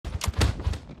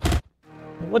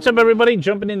What's up, everybody?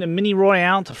 Jumping into Mini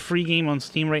Royale. It's a free game on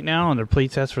Steam right now, and their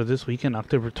playtest for this weekend,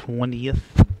 October 20th.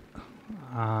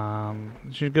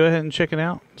 You should go ahead and check it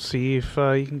out. See if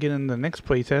you can get in the next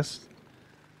playtest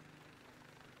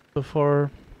before.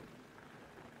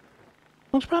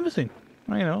 Looks promising.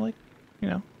 Like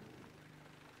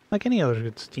any other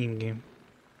good Steam game.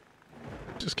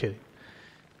 Just kidding.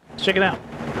 Let's check it out.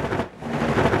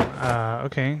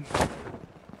 Okay.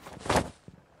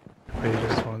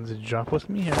 Everybody just wanted to drop with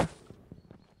me here.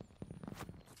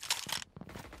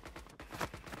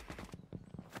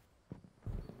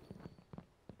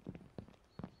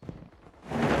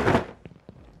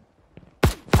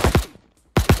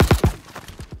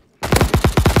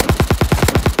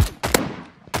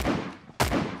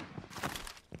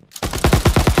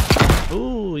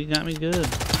 Ooh, you got me good.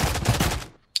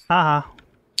 Haha.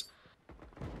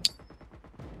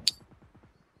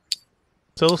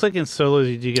 So it looks like in solos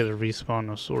you do get a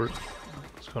respawn of sort.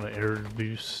 It's called an air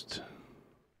boost.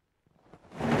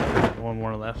 One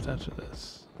more left after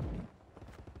this.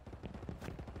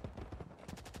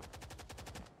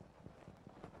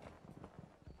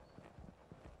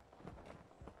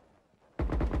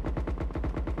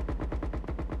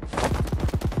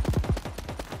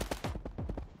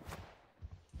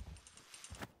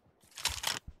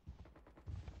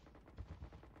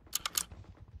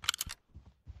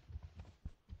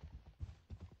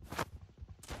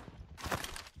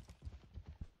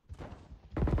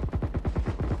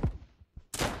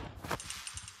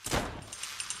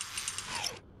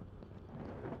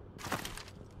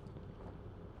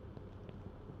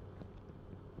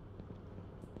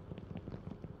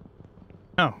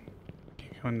 Oh, you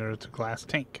go under it's a glass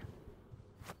tank.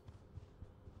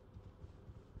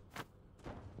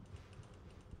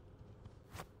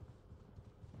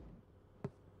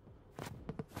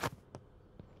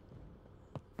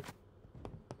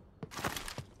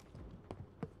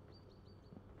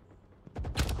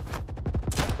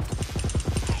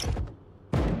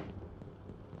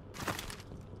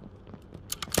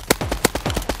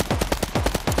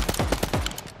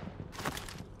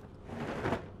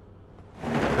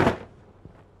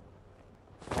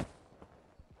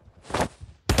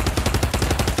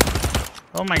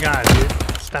 Oh my god, dude.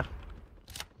 Stop.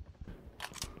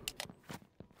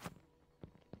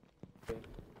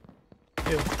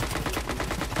 Ew.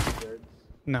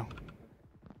 No.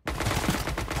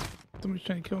 Somebody's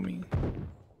trying to kill me.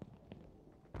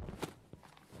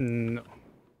 No.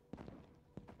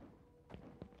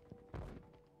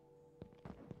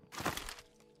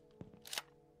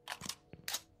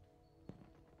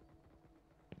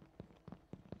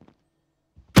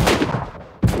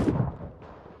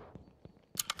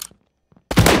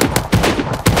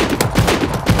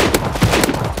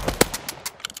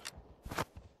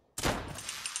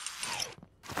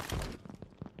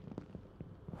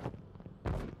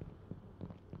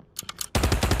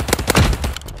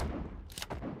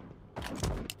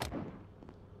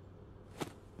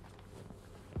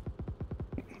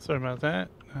 Sorry about that.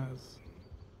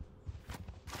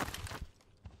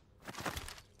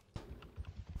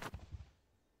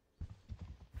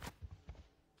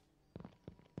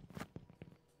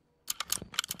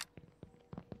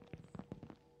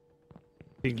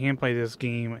 You can play this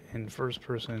game in first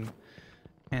person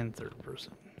and third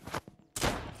person.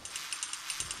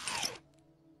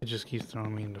 It just keeps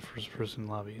throwing me into first person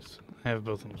lobbies. I have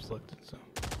both of them selected, so.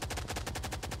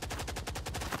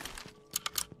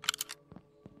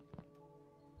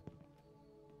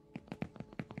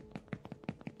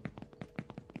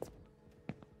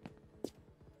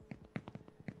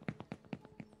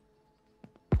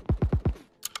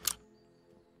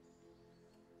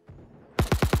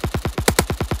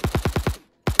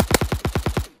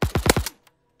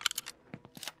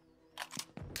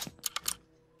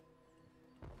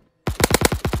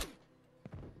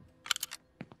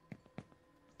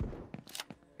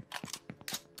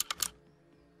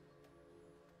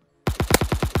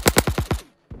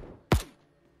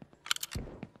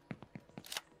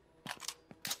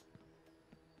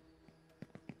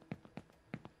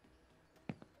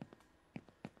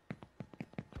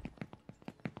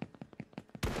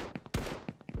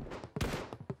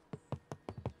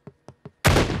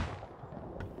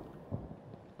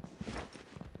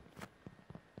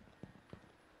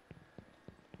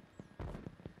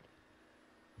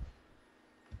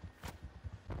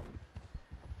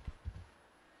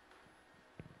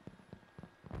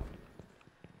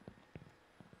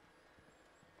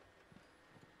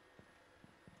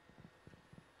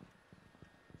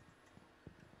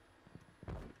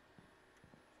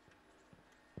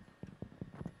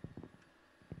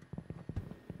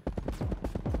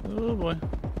 Oh boy.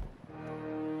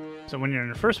 So when you're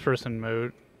in first person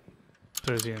mode,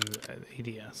 throws you in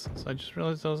the ADS. So I just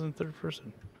realized I was in third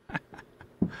person.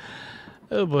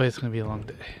 Oh boy, it's gonna be a long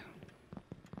day.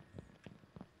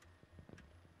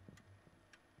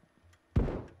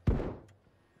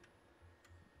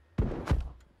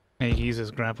 And he uses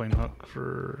grappling hook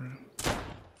for.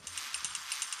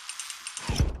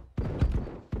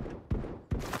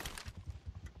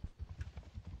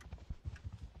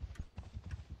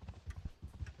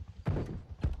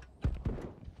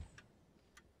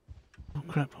 Oh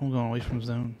crap, I'm going away from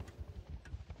zone.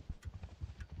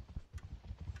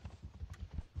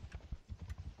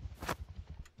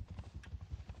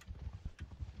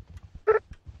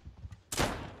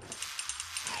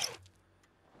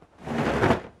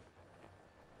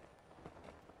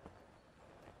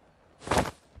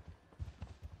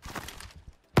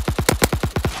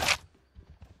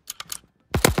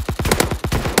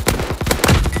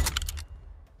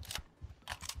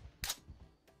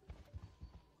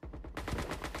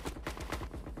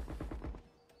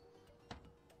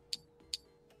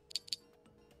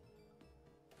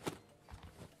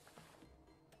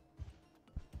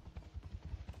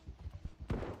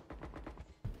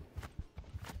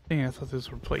 Dang, I thought those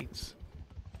were plates.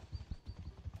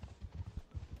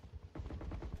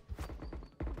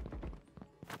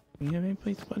 Do you have any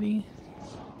plates, buddy?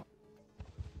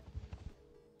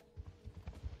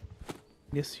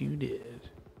 Yes, you did.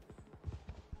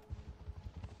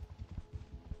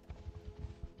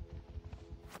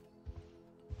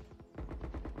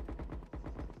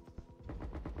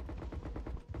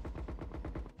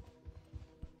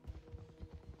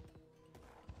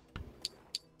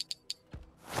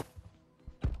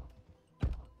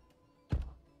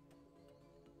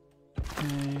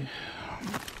 Okay.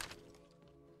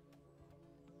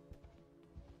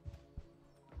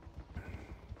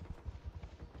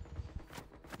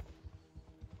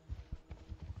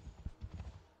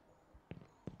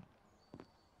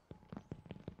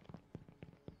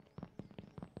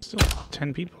 Still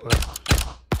 10 people left.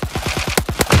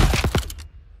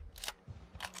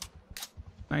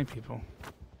 9 people.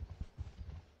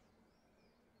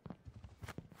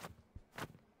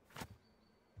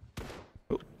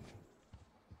 Oh.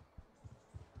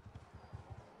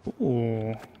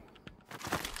 Ooh.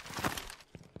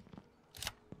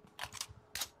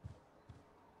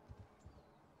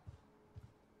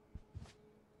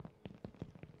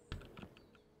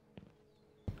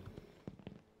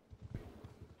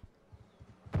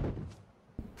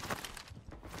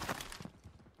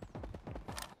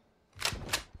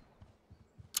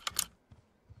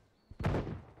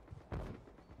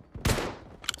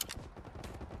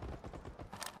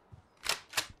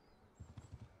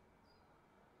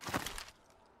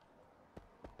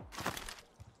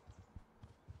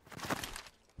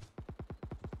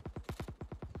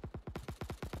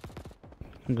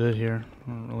 I'm good here. I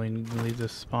don't really need to leave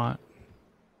this spot.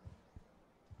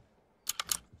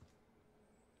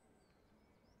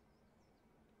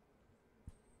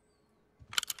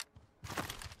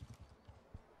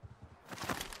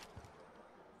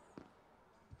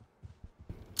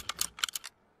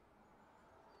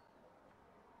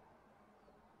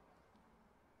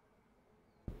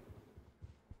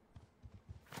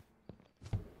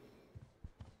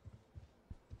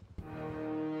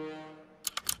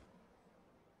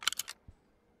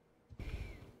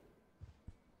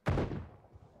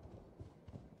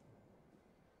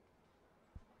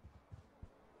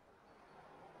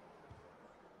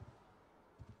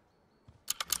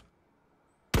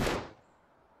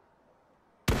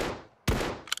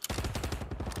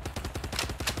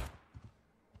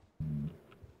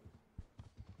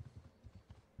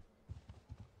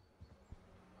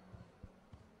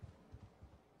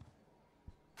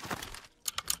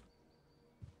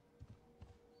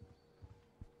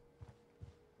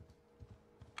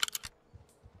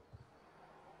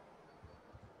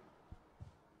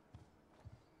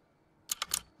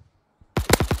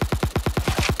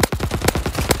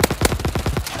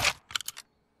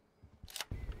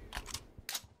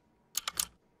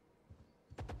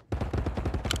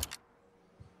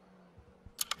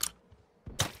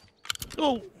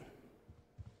 Oh!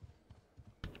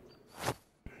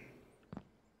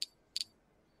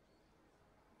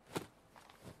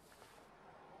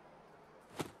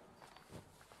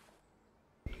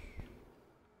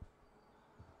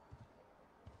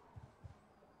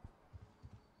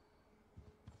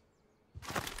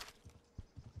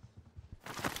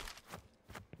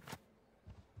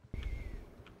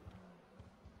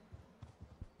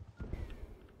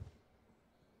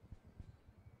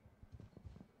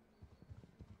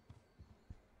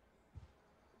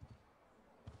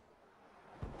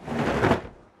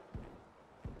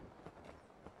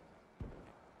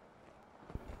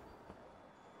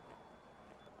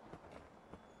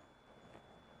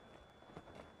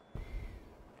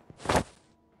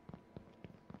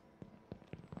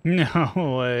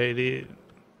 No way, dude.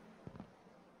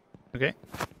 Okay.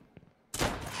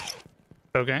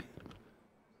 Okay.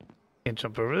 Can't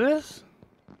jump over this?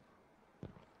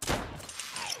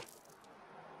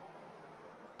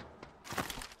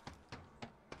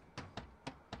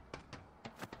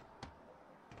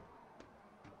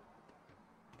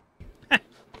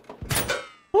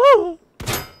 Woo!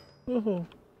 Woo!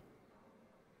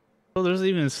 Oh, there's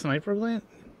even a sniper gland?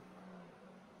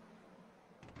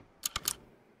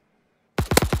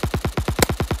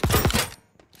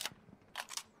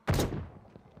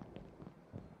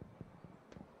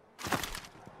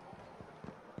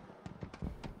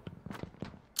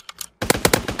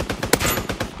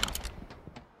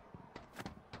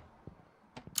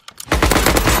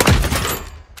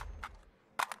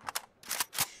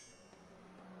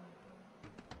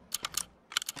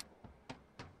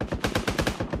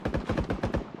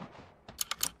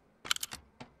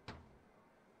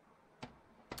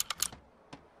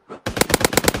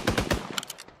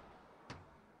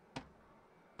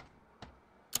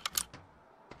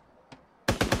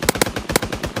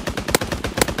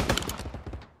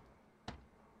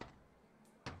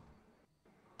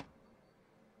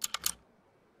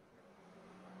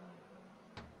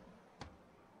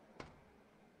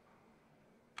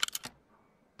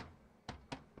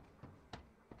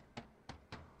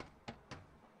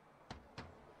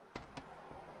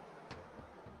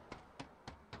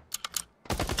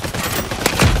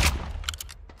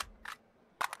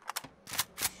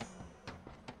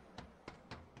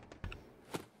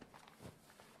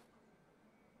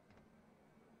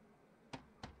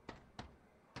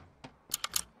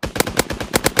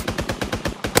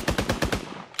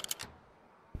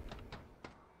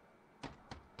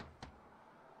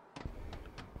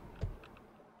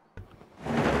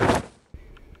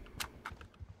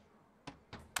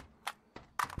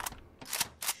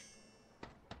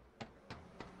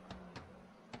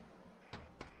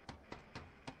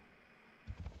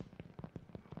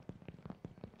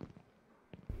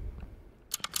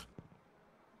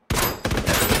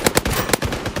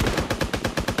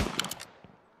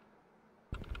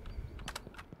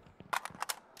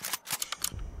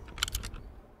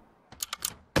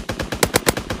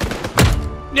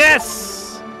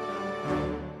 Yes!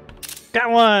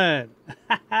 Got one!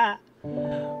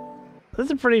 This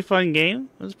is a pretty fun game.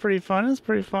 It was pretty fun. It was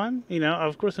pretty fun. You know,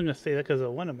 of course I'm going to say that because I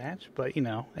won a match, but, you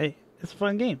know, hey, it's a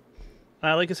fun game.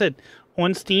 Like I said,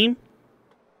 on Steam,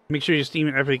 make sure your Steam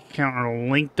and Epic account are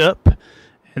linked up.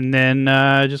 And then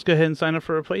just go ahead and sign up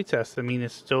for a playtest. I mean,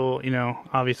 it's still, you know,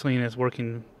 obviously in its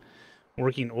working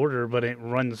order, but it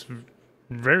runs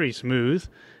very smooth.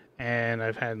 And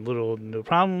I've had no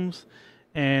problems.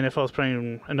 And if I was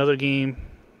playing another game,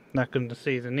 not going to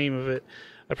say the name of it,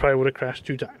 I probably would have crashed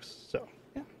 2 times. So,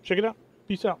 yeah, check it out.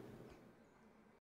 Peace out.